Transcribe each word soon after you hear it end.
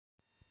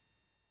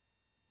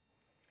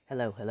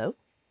Hello, hello.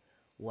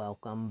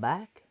 Welcome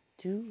back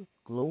to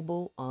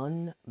Global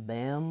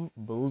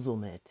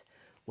Unbamboozlement,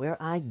 where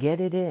I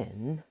get it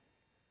in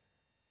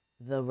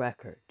the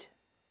record.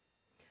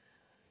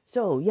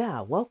 So, yeah,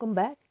 welcome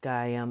back.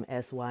 I am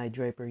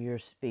SyDraper, your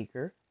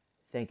speaker.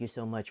 Thank you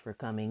so much for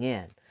coming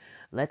in.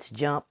 Let's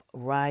jump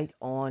right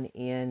on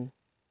in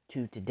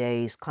to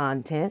today's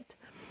content.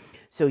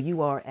 So,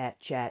 you are at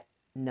chat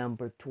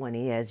number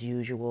 20 as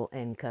usual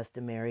and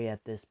customary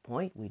at this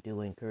point. We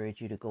do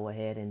encourage you to go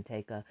ahead and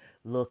take a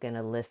look and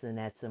a listen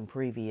at some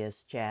previous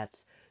chats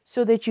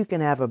so that you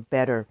can have a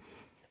better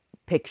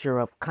picture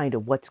of kind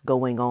of what's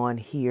going on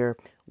here,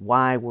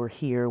 why we're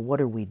here, what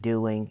are we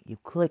doing. You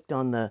clicked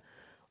on the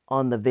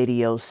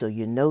video so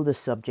you know the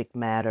subject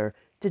matter.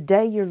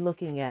 Today you're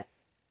looking at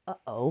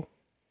uh-oh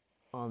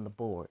on the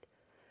board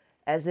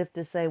as if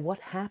to say what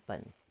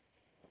happened?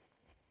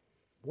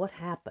 What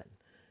happened?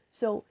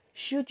 So,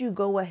 should you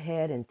go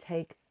ahead and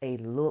take a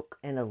look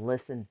and a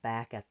listen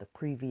back at the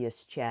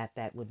previous chat,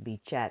 that would be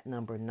chat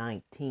number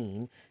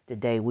 19.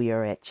 Today we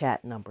are at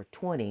chat number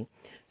 20.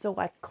 So,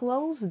 I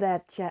closed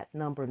that chat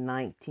number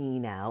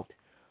 19 out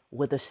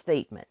with a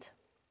statement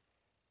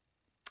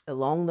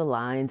along the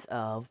lines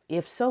of,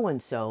 if so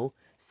and so,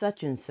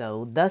 such and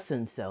so, thus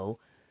and so,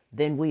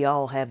 then we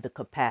all have the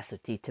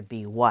capacity to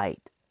be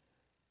white.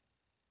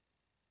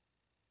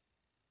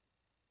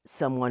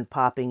 Someone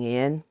popping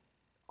in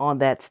on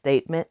that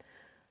statement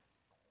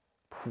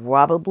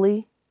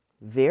probably,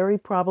 very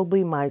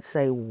probably might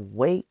say,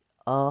 wait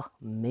a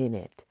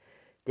minute.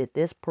 Did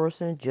this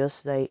person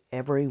just say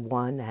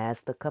everyone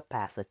has the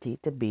capacity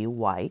to be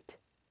white?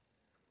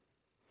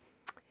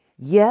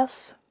 Yes,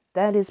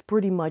 that is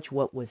pretty much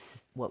what was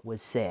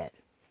said.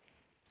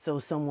 So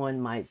someone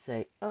might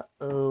say,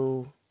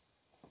 uh-oh,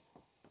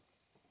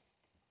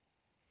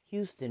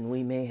 Houston,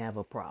 we may have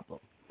a problem.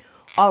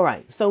 All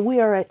right, so we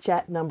are at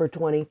chat number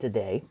 20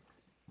 today.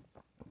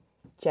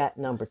 Chat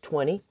number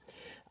 20.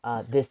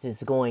 This is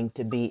going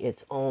to be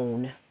its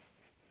own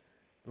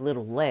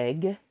little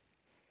leg,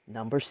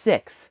 number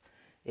 6.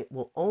 It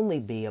will only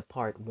be a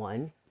part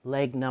 1,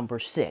 leg number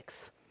 6.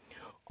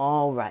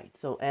 All right,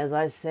 so as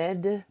I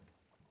said,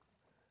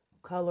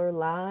 color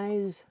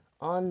lies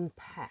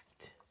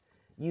unpacked.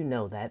 You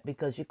know that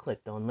because you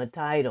clicked on the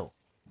title.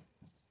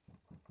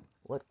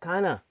 What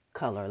kind of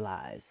color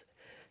lies?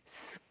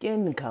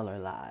 Skin color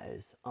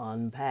lies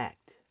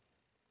unpacked.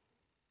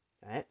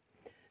 All right,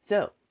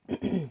 so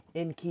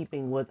in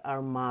keeping with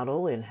our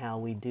model and how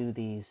we do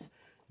these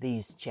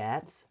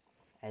chats,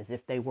 as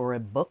if they were a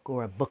book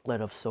or a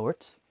booklet of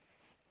sorts,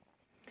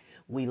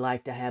 we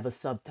like to have a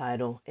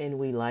subtitle and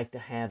we like to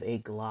have a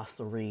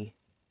glossary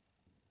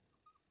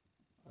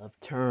of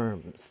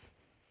terms.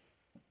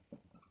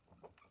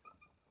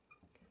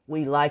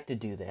 We like to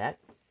do that.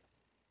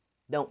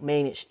 Don't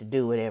manage to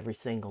do it every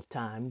single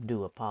time.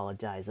 Do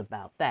apologize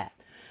about that.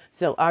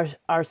 So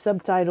our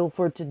subtitle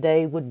for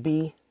today would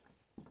be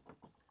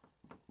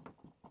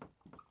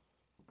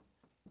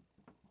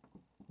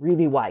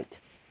really white.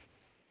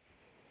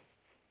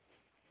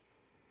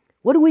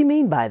 What do we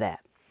mean by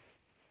that?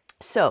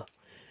 So,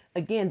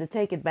 again, to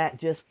take it back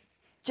just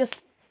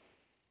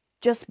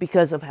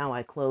because of how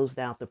I closed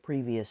out the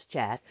previous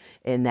chat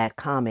in that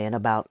comment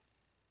about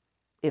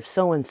if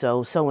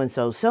so-and-so,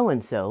 so-and-so,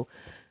 so-and-so,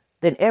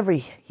 then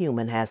every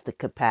human has the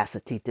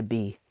capacity to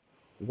be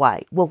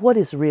white. Well, what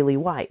is really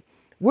white?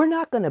 We're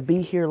not going to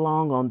be here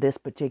long on this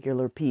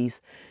particular piece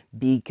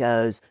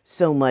because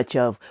so much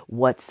of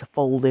what's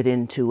folded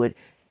into it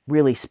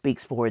really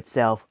speaks for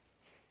itself.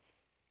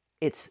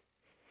 It's,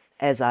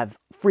 as I've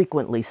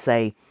frequently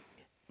say,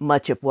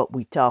 much of what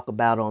we talk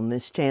about on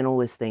this channel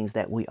is things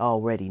that we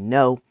already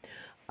know.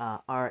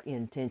 Our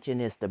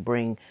intention is to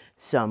bring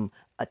some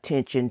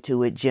attention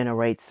to it,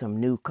 generate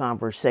some new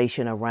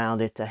conversation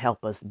around it to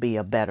help us be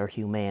a better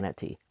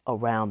humanity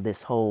around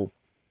this whole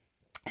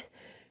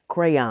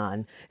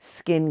crayon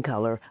skin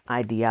color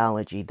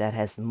ideology that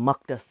has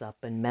mucked us up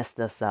and messed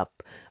us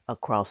up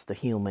across the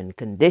human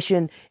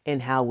condition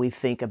and how we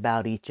think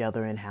about each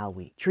other and how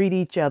we treat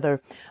each other,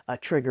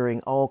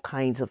 triggering all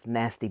kinds of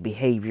nasty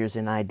behaviors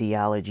and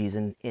ideologies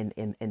and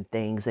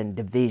things and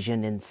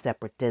division and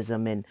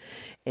separatism and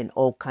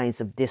all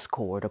kinds of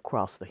discord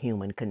across the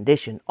human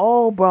condition,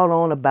 all brought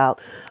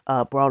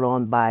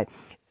on by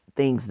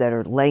things that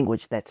are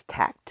language that's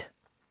tacked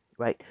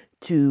right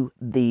to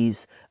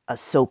these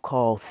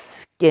so-called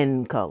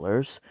skin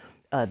colors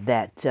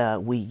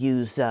that we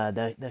use.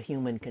 The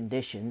human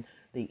condition,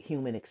 the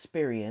human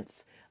experience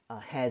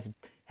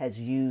has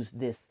used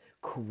this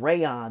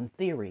crayon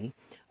theory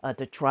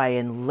to try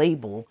and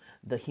label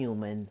the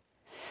human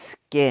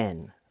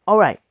skin. All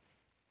right,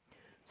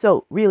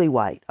 so really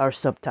white, our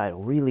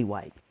subtitle, really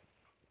white.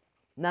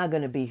 Not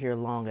going to be here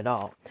long at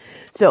all.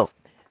 So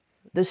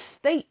the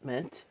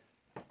statement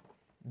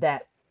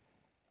that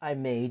I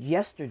made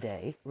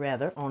yesterday,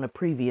 rather, on a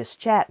previous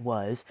chat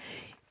was,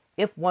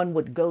 if one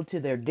would go to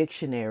their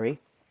dictionary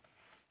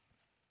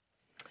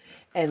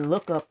and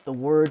look up the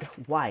word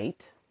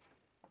white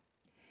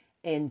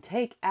and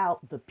take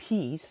out the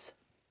piece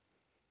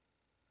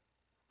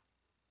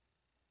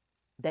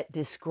that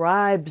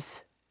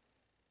describes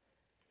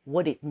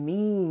what it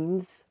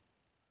means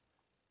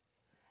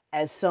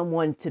as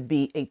someone to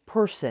be a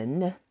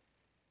person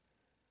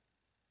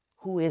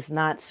who is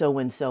not so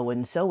and so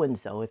and so and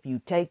so. If you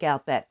take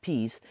out that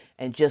piece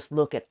and just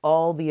look at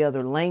all the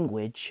other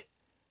language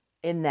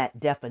in that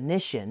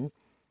definition,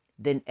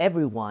 then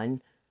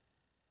everyone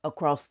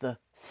across the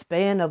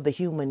span of the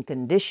human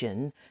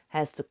condition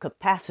has the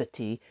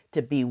capacity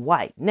to be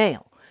white.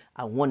 Now,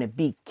 I want to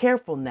be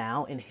careful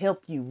now and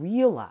help you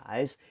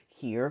realize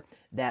here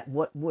that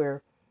what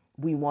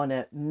we want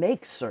to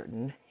make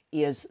certain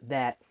is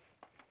that,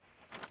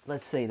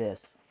 let's say this.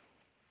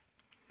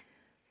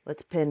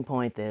 Let's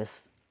pinpoint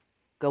this.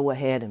 Go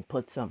ahead and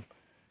put some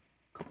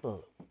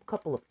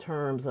couple of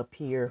terms up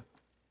here.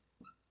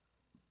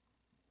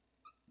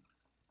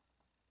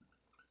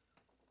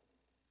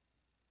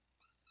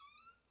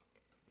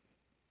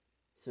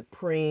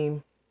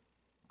 Supreme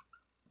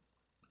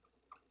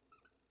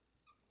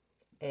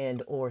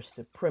and or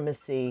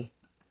supremacy,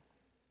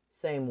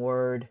 same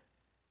word,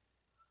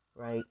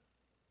 right?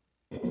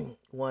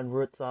 One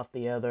roots off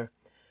the other.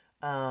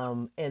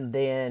 And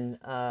then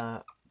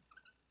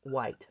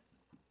white.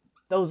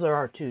 Those are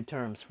our two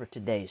terms for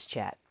today's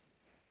chat.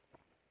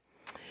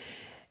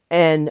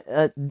 And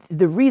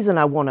the reason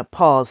I want to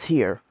pause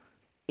here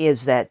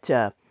is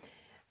that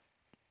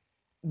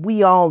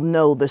we all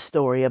know the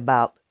story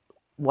about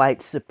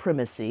white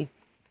supremacy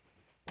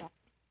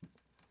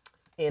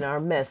in our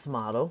mess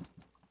model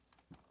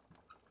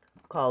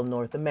called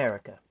North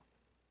America.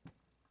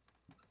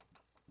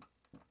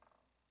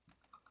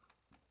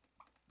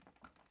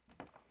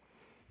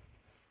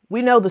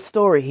 We know the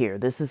story here.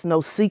 This is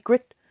no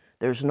secret.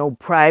 There's no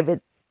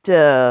private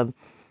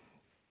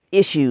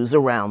issues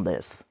around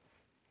this.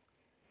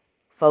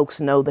 Folks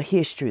know the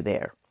history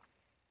there,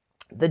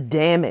 the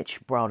damage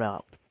brought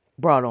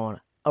on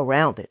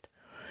around it.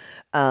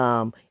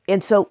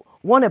 And so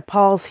want to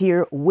pause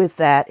here with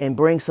that and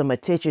bring some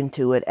attention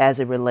to it as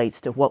it relates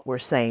to what we're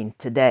saying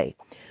today.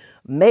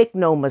 Make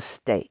no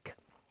mistake,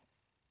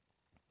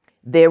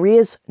 there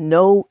is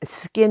no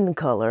skin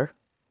color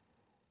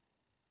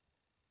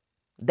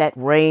that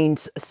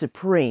reigns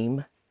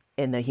supreme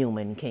in the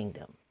human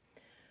kingdom.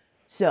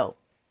 So,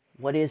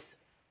 what is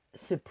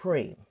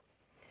supreme?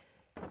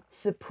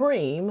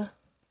 Supreme,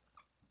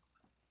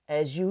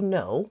 as you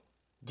know,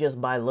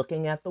 just by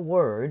looking at the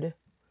word,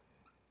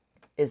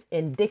 is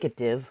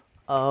indicative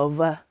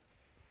of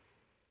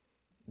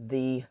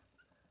the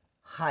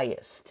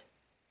highest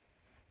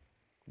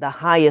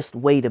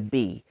way to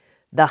be,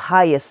 the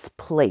highest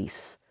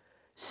place,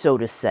 so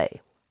to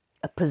say,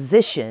 a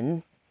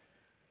position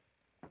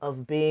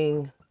of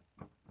being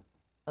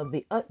of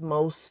the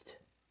utmost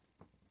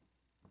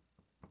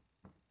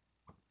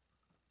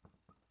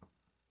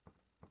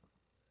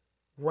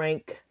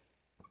rank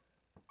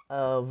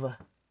of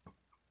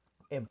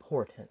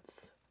importance.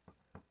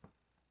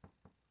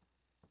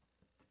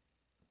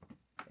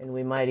 And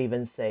we might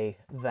even say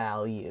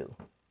value.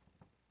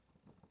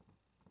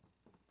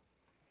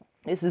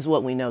 This is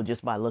what we know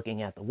just by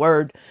looking at the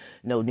word.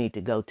 No need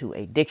to go to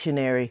a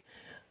dictionary.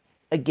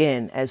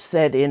 Again, as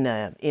said in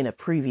a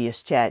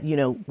previous chat, you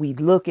know, we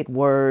look at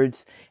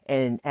words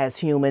and as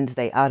humans,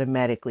 they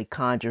automatically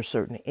conjure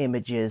certain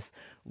images,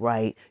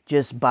 right?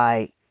 Just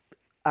by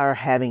our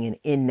having an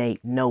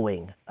innate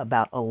knowing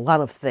about a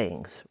lot of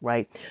things,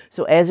 right?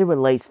 So as it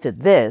relates to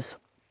this,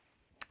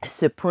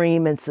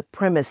 supreme and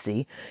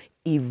supremacy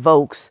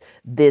evokes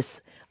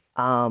this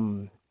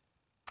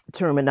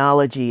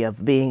terminology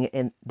of being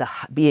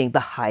the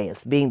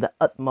highest, being the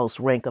utmost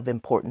rank of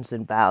importance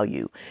and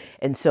value.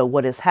 And so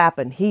what has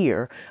happened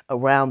here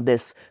around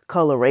this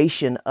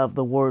coloration of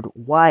the word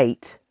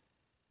white,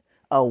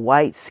 a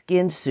white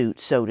skin suit,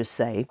 so to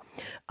say,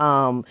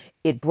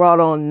 it brought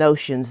on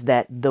notions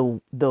that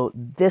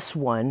this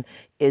one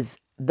is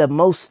the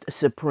most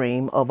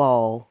supreme of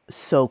all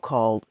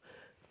so-called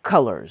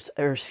colors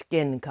or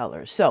skin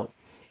colors. So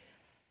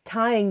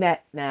tying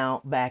that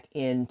now back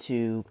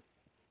into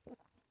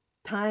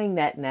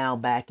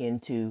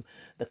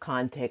the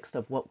context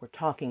of what we're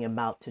talking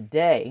about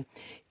today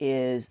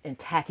is, and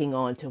tacking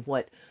on to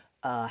what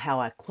how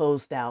I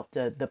closed out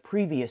the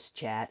previous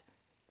chat,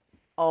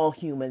 all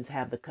humans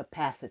have the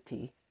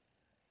capacity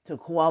to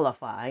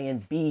qualify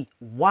and be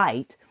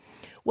white.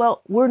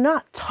 Well, we're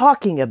not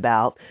talking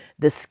about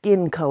the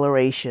skin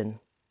coloration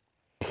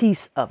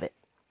piece of it.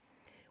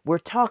 We're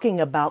talking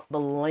about the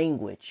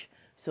language.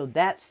 So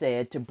that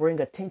said, to bring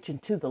attention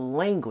to the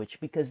language,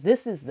 because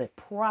this is the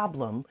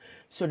problem,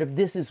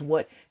 this is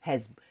what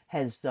has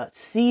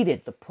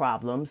seeded the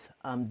problems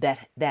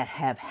that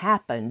have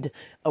happened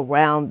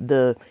around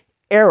the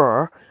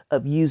error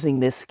of using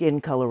this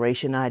skin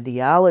coloration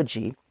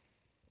ideology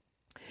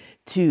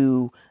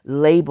to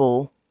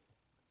label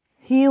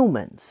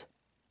humans.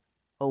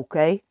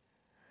 Okay?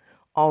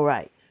 All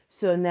right.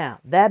 So now,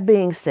 that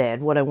being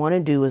said, what I want to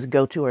do is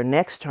go to our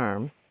next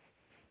term,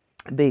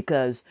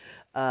 because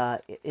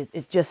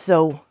it's just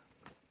so,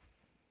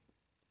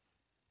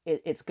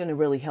 it's going to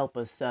really help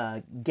us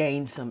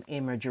gain some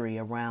imagery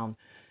around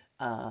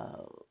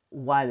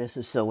why this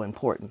is so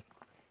important.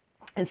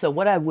 And so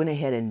what I went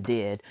ahead and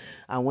did,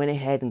 I went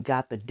ahead and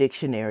got the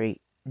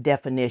dictionary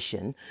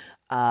definition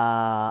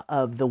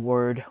of the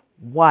word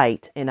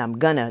white. And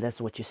that's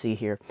what you see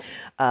here.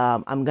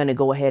 I'm going to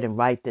go ahead and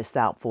write this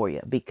out for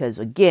you because,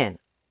 again,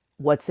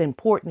 what's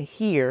important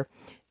here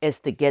is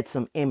to get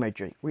some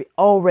imagery. We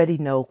already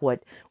know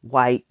what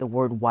the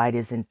word white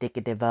is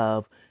indicative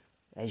of.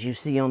 As you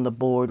see on the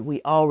board,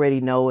 we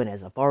already know, and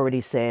as I've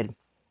already said,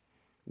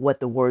 what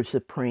the word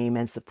supreme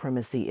and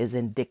supremacy is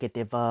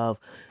indicative of.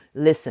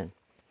 Listen,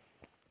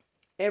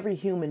 every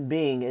human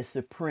being is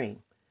supreme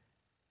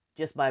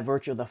just by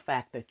virtue of the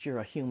fact that you're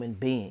a human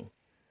being.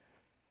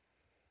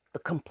 The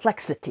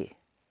complexity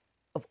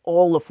of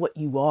all of what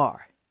you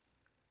are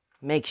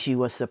makes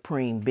you a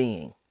supreme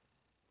being.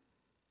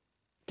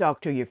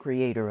 Talk to your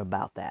creator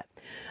about that.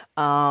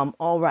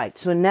 All right,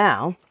 so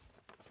now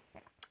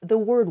the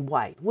word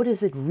white, what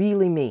does it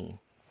really mean?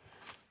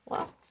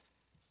 Well,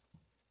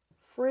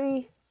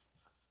 free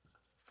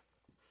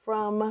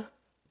from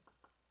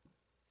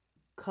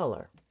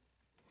color.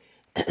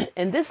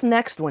 And this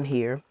next one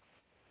here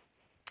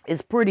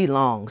is pretty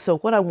long. So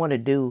what I want to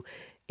do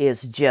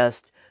is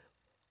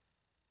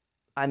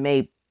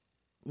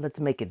let's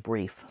make it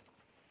brief.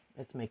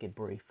 Let's make it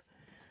brief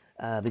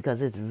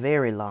because it's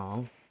very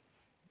long.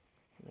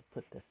 Let me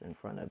put this in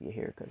front of you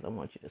here because I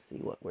want you to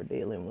see what we're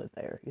dealing with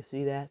there. You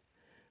see that?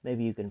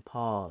 Maybe you can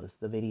pause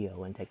the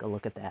video and take a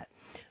look at that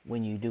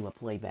when you do a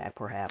playback,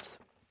 perhaps.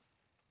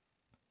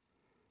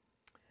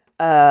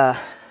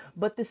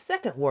 But the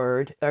second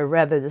word, or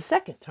rather the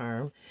second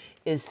term,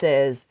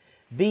 says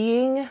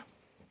being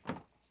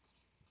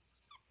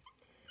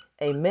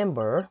a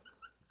member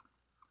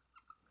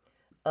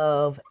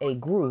of a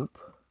group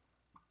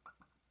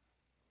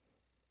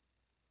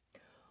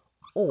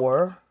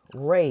or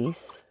race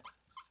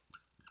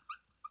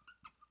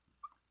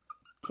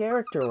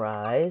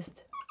characterized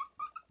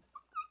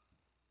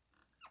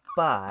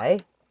by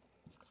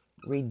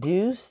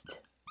reduced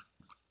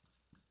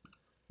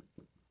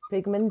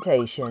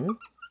pigmentation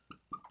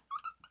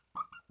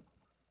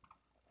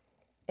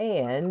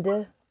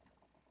and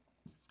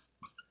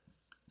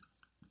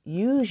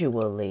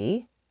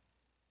usually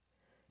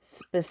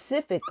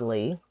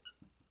specifically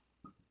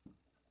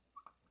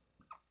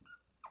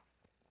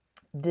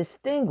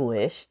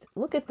distinguished.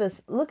 Look at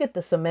this, look at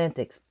the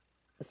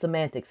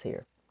semantics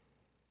here.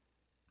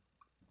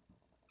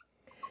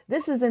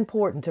 This is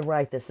important to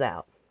write this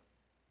out.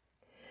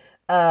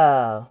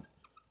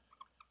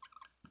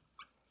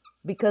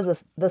 Because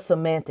of the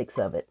semantics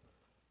of it.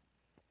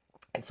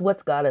 It's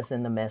what's got us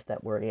in the mess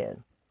that we're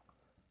in.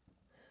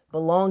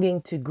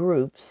 Belonging to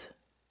groups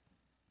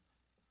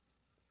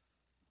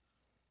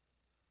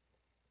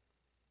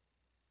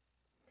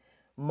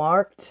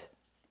marked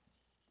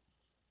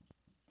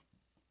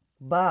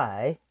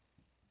by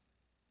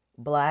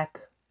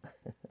black,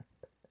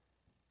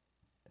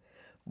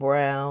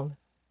 brown,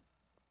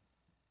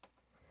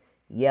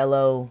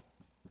 yellow,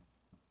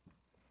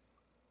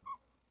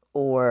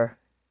 or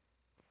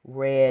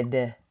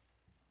red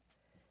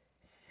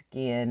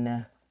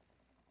skin.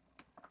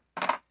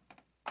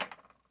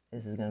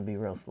 This is going to be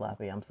real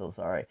sloppy. I'm so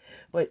sorry.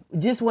 But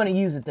just want to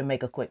use it to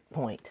make a quick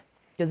point.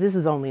 Because this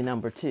is only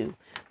number 2.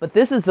 But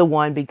this is the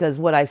one because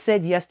what I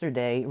said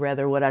yesterday,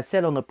 rather what I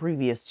said on the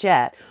previous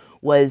chat,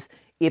 was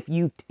if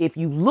you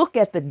look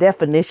at the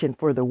definition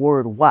for the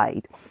word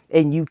white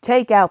and you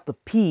take out the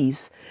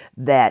piece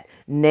that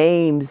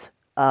names,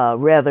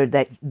 the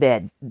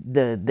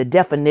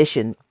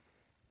definition,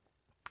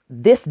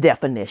 this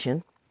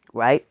definition,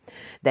 right,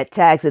 that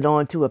tags it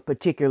on to a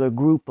particular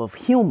group of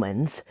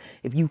humans,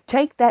 if you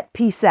take that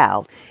piece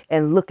out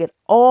and look at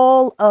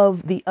all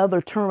of the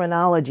other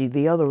terminology,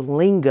 the other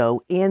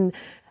lingo in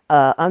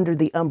under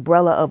the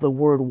umbrella of the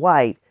word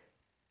white,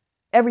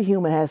 every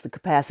human has the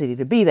capacity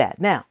to be that.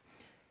 Now,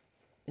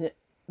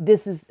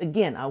 this is,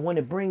 again, I want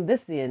to bring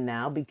this in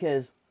now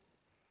because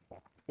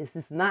this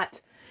is not,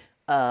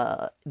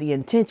 the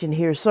intention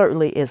here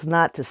certainly is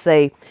not to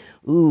say,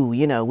 ooh,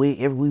 you know,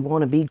 if we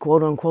want to be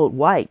quote unquote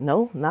white.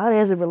 No, not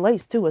as it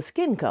relates to a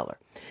skin color.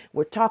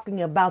 We're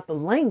talking about the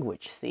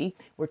language, see?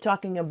 We're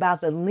talking about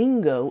the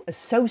lingo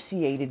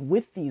associated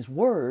with these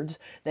words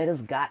that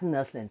has gotten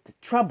us into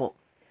trouble,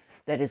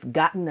 that has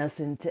gotten us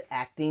into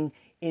acting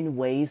in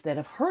ways that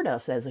have hurt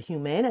us as a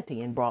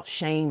humanity and brought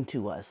shame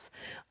to us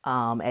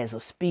as a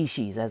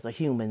species, as a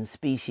human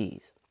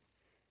species.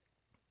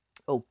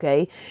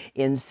 Okay,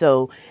 and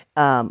so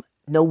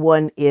no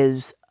one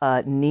is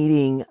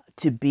needing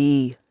to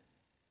be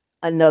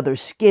another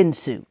skin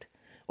suit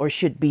or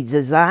should be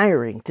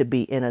desiring to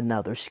be in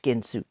another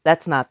skin suit.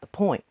 That's not the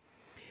point.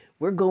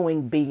 We're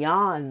going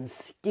beyond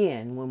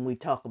skin when we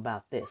talk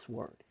about this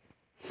word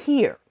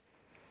here.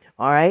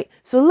 All right,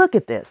 so look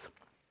at this.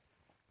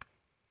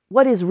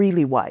 What is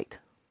really white?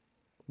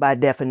 by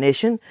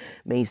definition,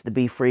 means to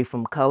be free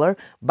from color.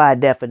 By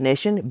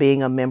definition,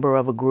 being a member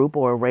of a group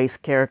or a race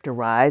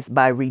characterized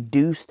by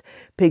reduced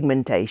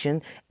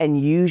pigmentation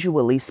and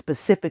usually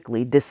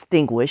specifically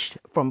distinguished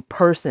from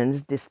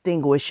persons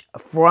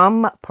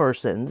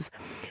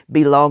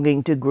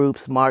belonging to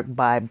groups marked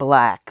by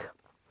black,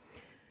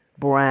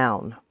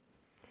 brown,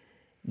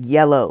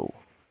 yellow.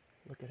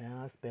 Look at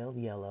how I spelled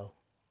yellow.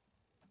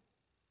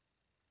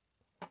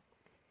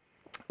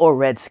 Or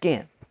red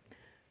skin.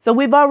 So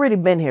we've already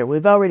been here.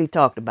 We've already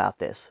talked about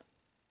this,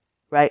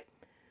 right?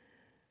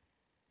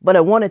 But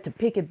I wanted to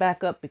pick it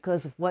back up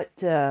because of what,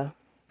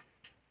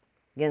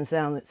 again,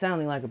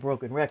 sounding like a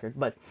broken record,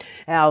 but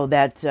how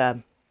that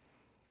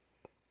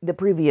the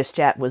previous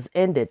chat was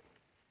ended.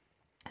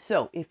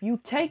 So if you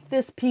take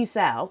this piece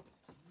out,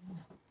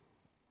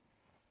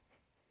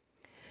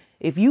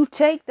 if you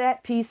take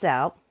that piece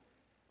out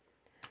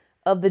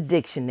of the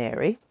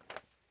dictionary,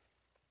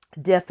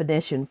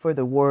 definition for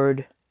the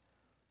word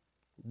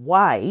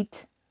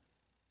white,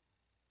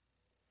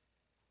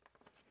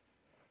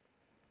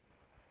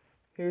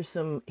 here's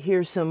some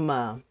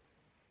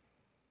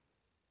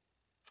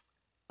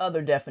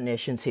other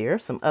definitions here,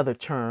 some other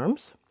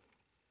terms.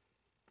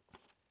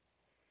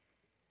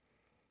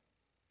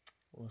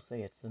 We'll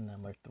say it's the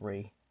number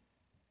 3.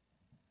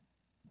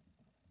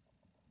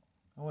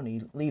 I want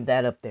to leave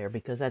that up there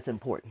because that's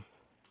important.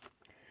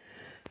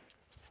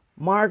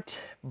 Marked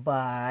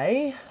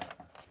by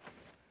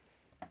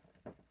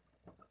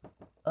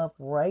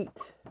upright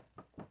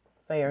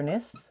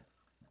fairness,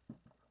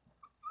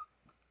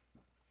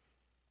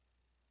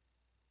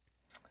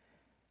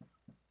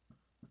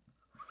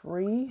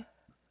 free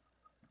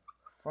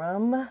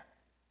from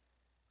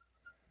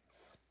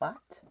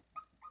spot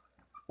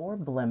or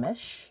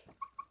blemish,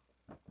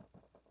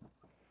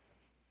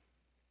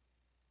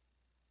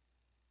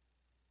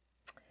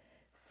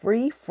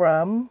 free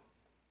from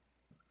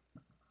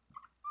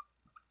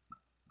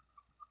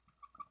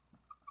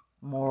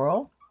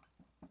moral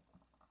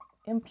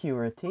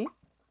impurity,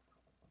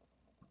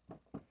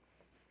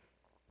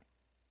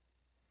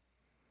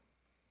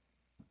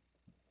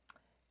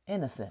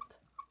 innocent.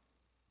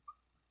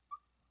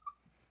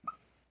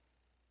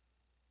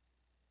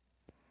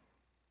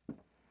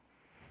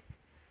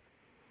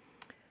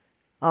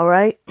 All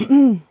right.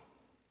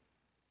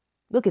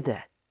 Look at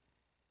that.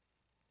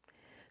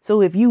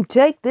 So if you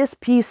take this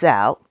piece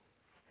out,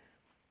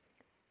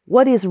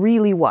 what is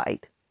really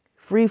white?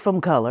 Free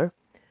from color,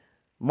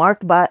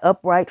 marked by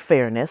upright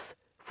fairness,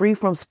 free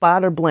from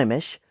spot or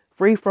blemish,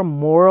 free from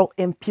moral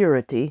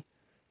impurity,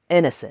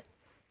 innocent.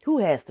 Who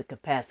has the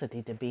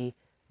capacity to be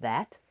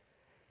that?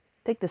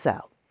 Take this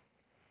out.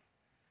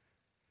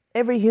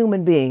 Every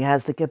human being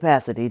has the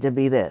capacity to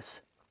be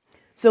this.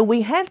 So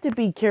we have to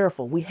be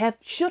careful.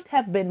 Should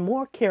have been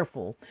more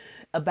careful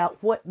about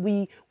what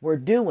we were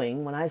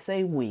doing. When I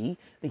say we,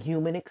 the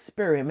human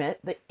experiment,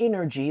 the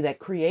energy that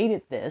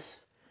created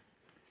this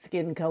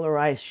skin color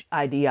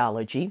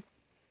ideology,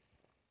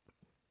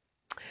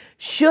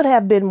 should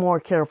have been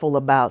more careful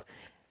about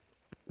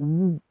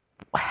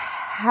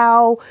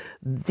how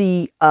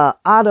the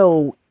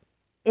auto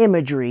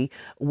imagery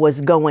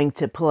was going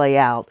to play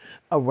out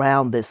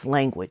around this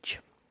language.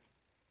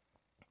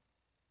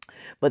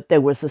 But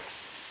there was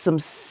some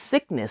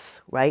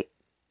sickness, right,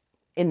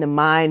 in the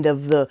mind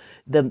of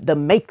the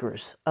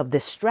makers of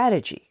this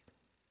strategy.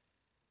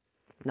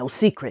 No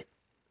secret,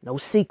 no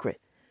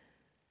secret.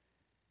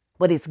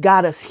 But it's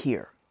got us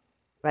here,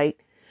 right?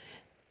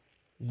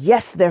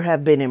 Yes, there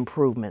have been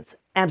improvements,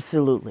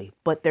 absolutely.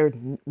 But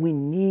we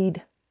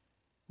need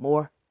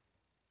more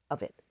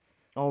of it,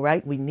 all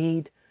right? We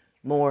need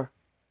more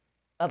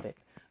of it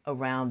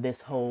around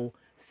this whole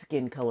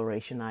skin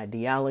coloration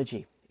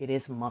ideology. It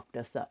has mucked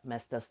us up,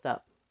 messed us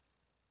up,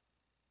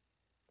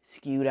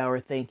 skewed our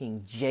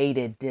thinking,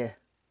 jaded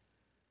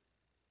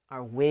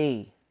our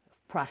way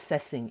of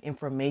processing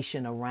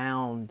information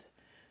around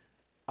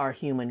our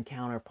human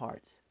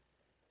counterparts,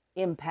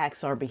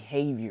 impacts our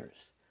behaviors,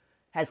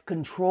 has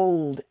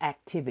controlled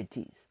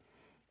activities,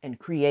 and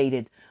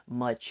created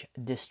much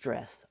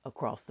distress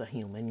across the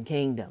human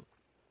kingdom.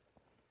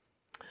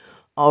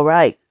 All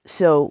right,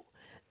 so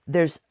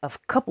there's a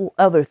couple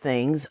other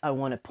things I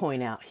want to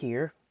point out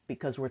here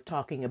because we're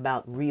talking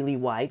about really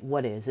white.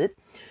 What is it?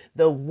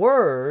 The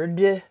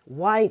word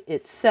white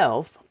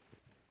itself,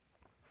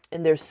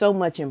 and there's so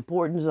much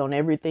importance on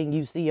everything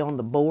you see on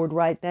the board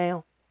right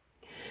now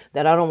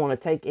that I don't want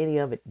to take any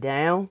of it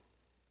down.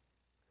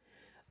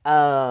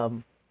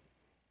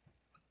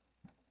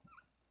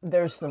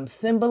 There's some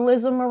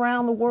symbolism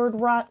around the word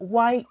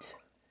white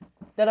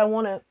that I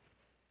want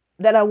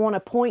to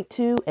point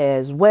to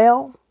as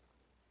well.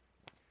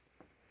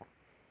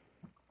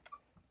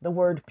 The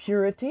word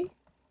purity.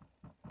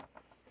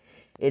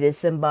 It is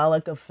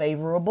symbolic of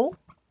favorable.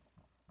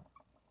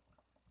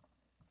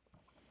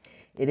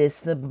 It is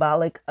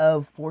symbolic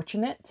of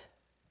fortunate.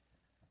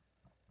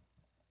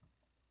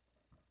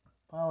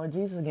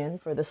 Apologies again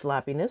for the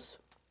sloppiness.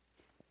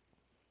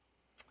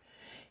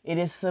 It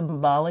is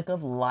symbolic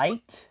of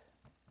light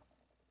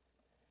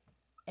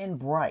and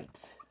bright.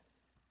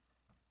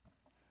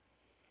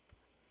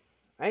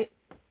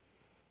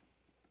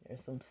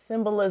 There's some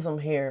symbolism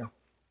here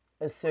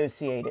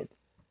associated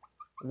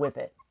with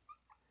it.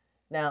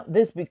 Now,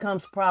 this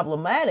becomes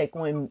problematic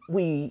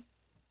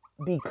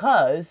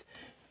because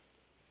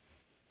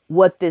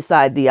what this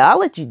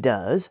ideology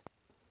does,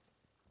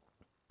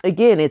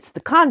 again, it's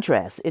the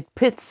contrast. It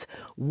pits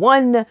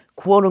one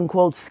quote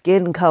unquote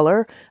skin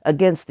color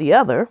against the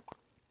other,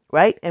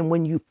 right? And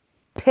when you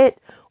pit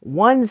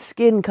one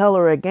skin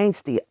color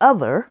against the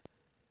other,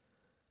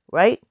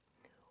 right?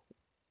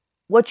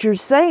 What you're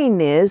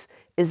saying is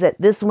that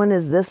this one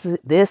is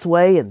this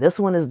way, and this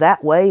one is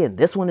that way, and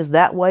this one is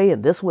that way,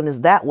 and this one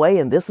is that way,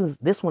 and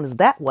this one is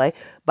that way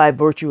by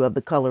virtue of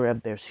the color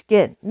of their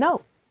skin.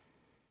 No,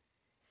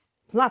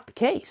 it's not the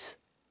case.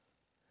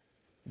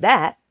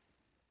 That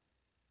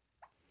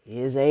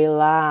is a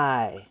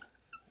lie,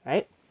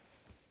 right?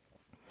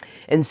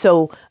 And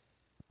so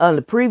on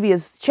the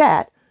previous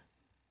chat,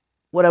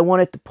 what I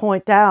wanted to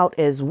point out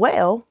as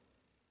well,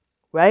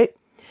 right,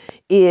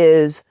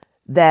 is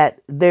that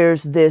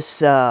there's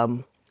this,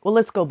 well,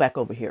 let's go back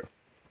over here.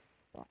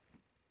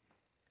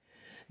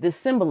 This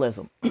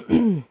symbolism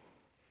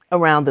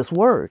around this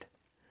word.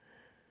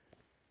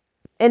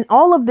 And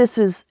all of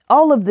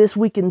this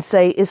we can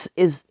say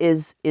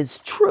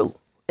is true.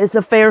 It's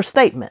a fair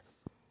statement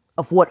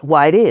of what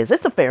white is.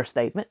 It's a fair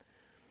statement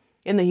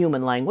in the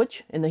human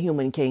language, in the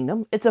human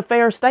kingdom. It's a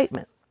fair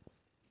statement.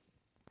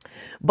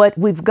 But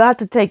we've got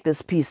to take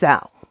this piece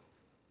out.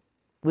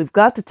 We've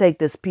got to take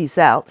this piece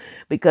out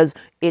because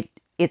it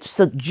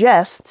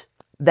suggests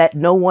that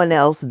no one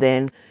else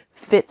then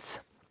fits,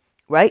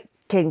 right?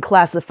 Can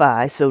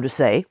classify, so to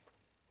say.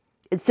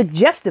 It's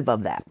suggestive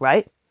of that,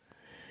 right?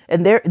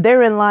 And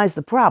therein lies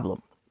the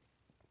problem.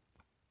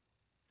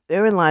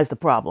 Therein lies the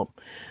problem.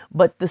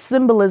 But the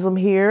symbolism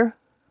here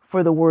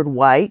for the word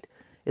white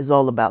is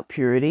all about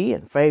purity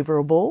and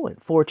favorable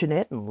and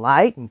fortunate and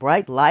light and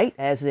bright light,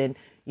 as in,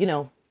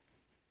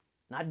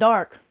 not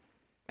dark,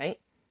 right?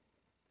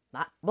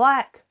 Not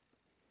black,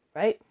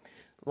 right?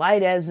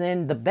 Light as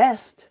in the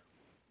best,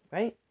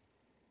 right?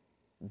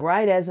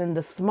 Bright as in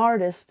the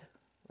smartest,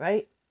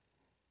 right?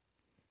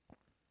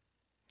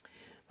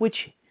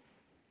 Which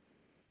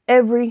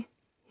every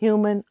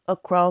human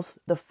across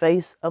the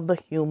face of the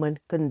human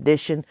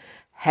condition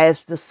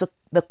has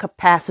the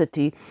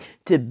capacity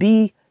to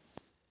be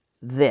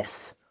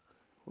this,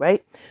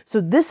 right?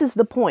 So this is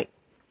the point.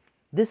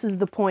 This is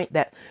the point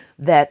that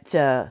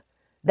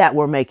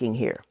we're making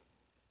here.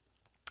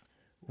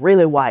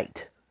 Really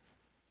white.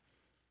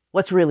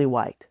 What's really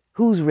white?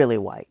 Who's really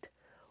white?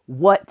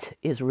 What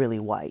is really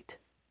white?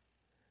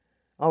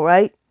 All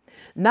right?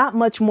 Not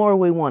much more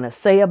we want to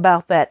say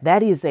about that.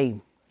 That is a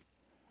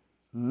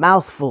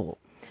mouthful.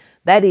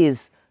 That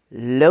is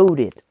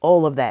loaded.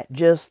 All of that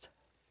just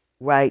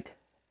right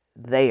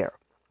there.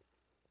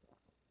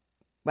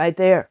 Right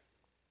there.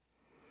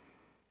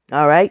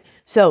 All right?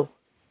 So,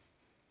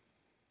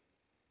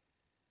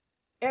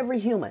 every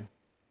human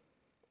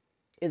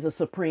is a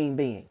supreme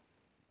being.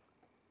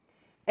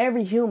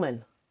 Every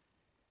human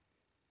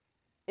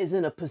is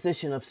in a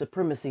position of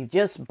supremacy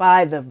just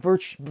by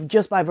virtue of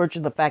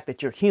the fact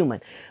that you're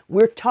human.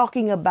 We're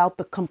talking about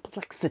the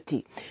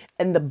complexity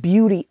and the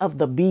beauty of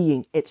the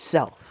being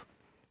itself,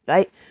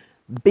 right?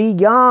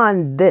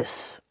 Beyond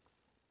this,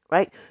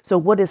 right? So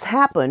what has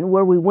happened,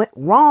 where we went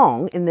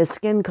wrong in this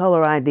skin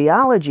color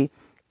ideology,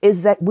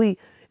 is that what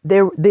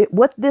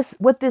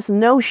this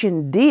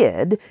notion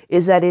did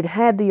is that it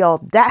had the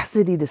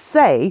audacity to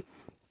say,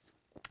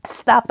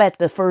 stop at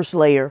the first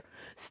layer.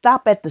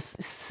 Stop at the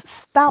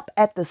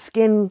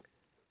skin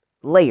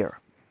layer.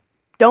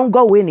 Don't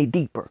go any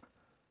deeper.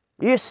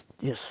 Just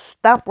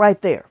stop right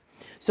there.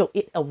 So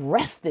it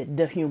arrested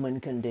the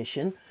human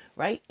condition,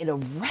 right? It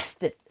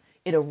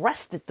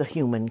arrested the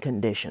human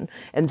condition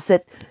and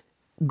said,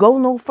 go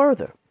no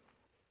further.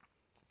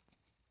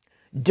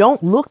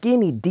 Don't look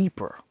any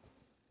deeper.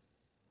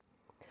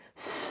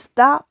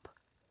 Stop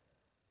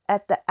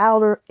at the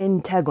outer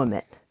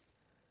integument.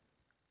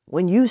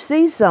 When you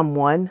see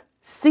someone,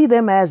 see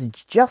them as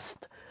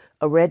just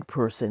a red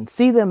person.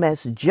 See them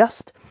as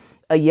just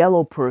a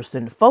yellow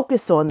person.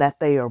 Focus on that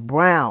they are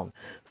brown.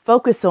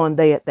 Focus on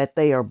that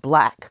they are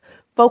black.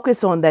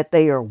 Focus on that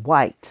they are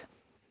white.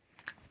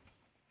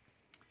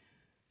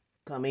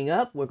 Coming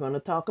up, we're going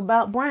to talk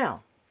about brown.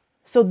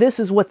 So this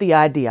is what the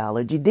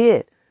ideology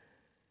did.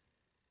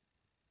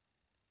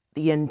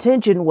 The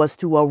intention was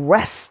to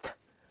arrest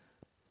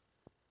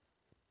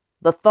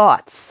the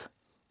thoughts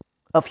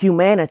of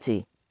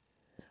humanity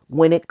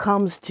when it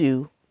comes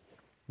to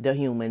the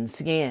human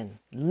skin.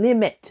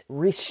 Limit,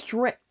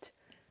 restrict,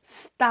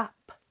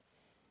 stop.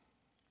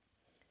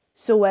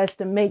 So as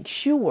to make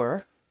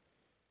sure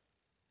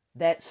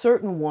that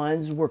certain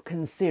ones were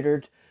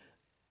considered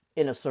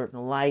in a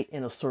certain light,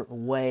 in a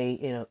certain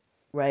way,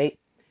 right?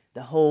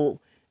 The whole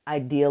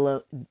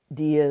ideas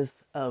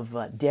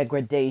of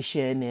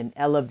degradation and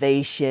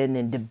elevation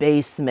and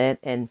debasement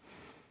and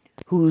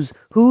who's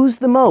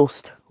the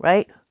most,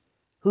 right?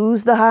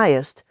 Who's the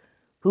highest?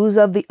 Who's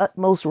of the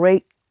utmost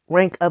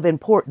rank of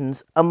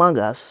importance among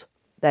us,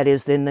 that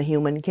is in the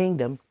human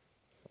kingdom?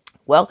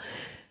 Well,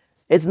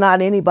 It's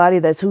not anybody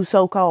that's who's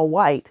so-called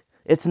white.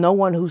 It's no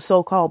one who's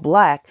so-called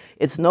black.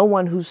 It's no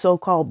one who's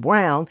so-called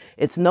brown.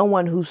 It's no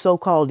one who's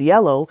so-called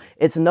yellow.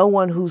 It's no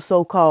one who's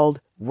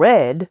so-called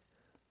red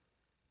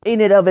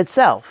in and of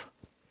itself.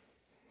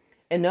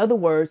 In other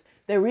words,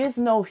 there is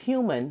no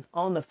human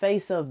on the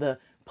face of the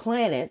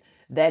planet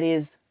that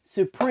is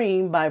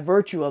supreme by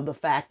virtue of the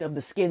fact of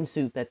the skin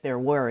suit that they're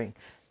wearing.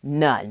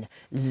 None.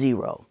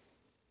 Zero.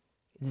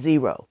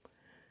 Zero.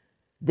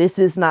 This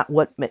is not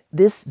what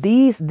this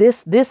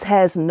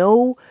has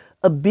no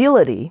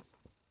ability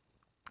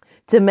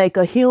to make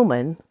a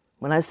human.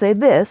 When I say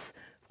this,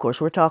 of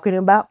course, we're talking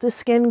about the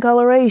skin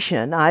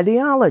coloration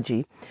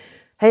ideology.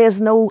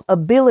 Has no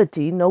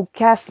ability, no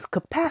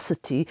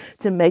capacity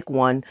to make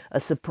one a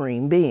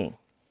supreme being.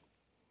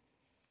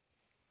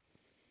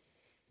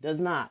 Does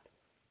not.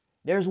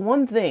 There's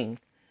one thing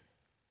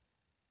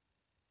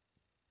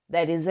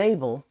that is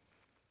able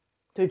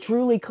to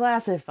truly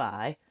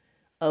classify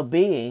a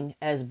being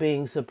as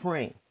being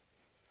supreme.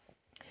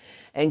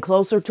 And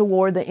closer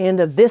toward the end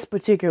of this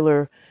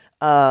particular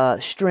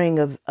string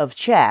of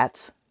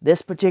chats,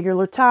 this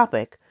particular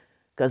topic,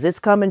 because it's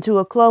coming to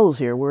a close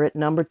here. We're at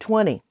number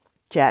 20,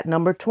 chat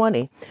number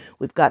 20.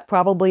 We've got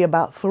probably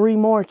about 3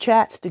 more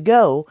chats to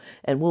go,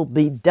 and we'll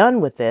be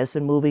done with this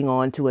and moving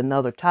on to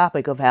another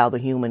topic of how the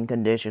human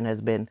condition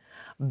has been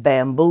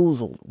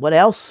bamboozled. What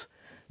else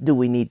do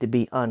we need to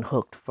be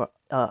unhooked for,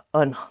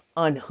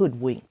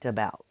 unhoodwinked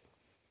about?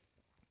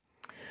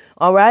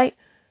 All right,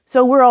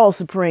 so we're all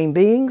supreme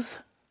beings.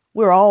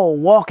 We're all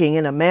walking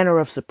in a manner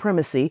of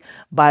supremacy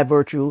by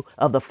virtue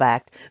of the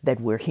fact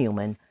that we're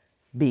human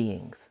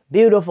beings.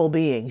 Beautiful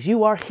beings.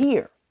 You are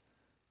here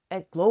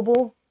at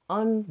Global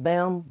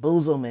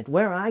Unbamboozlement,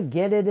 where I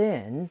get it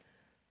in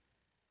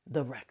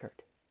the record.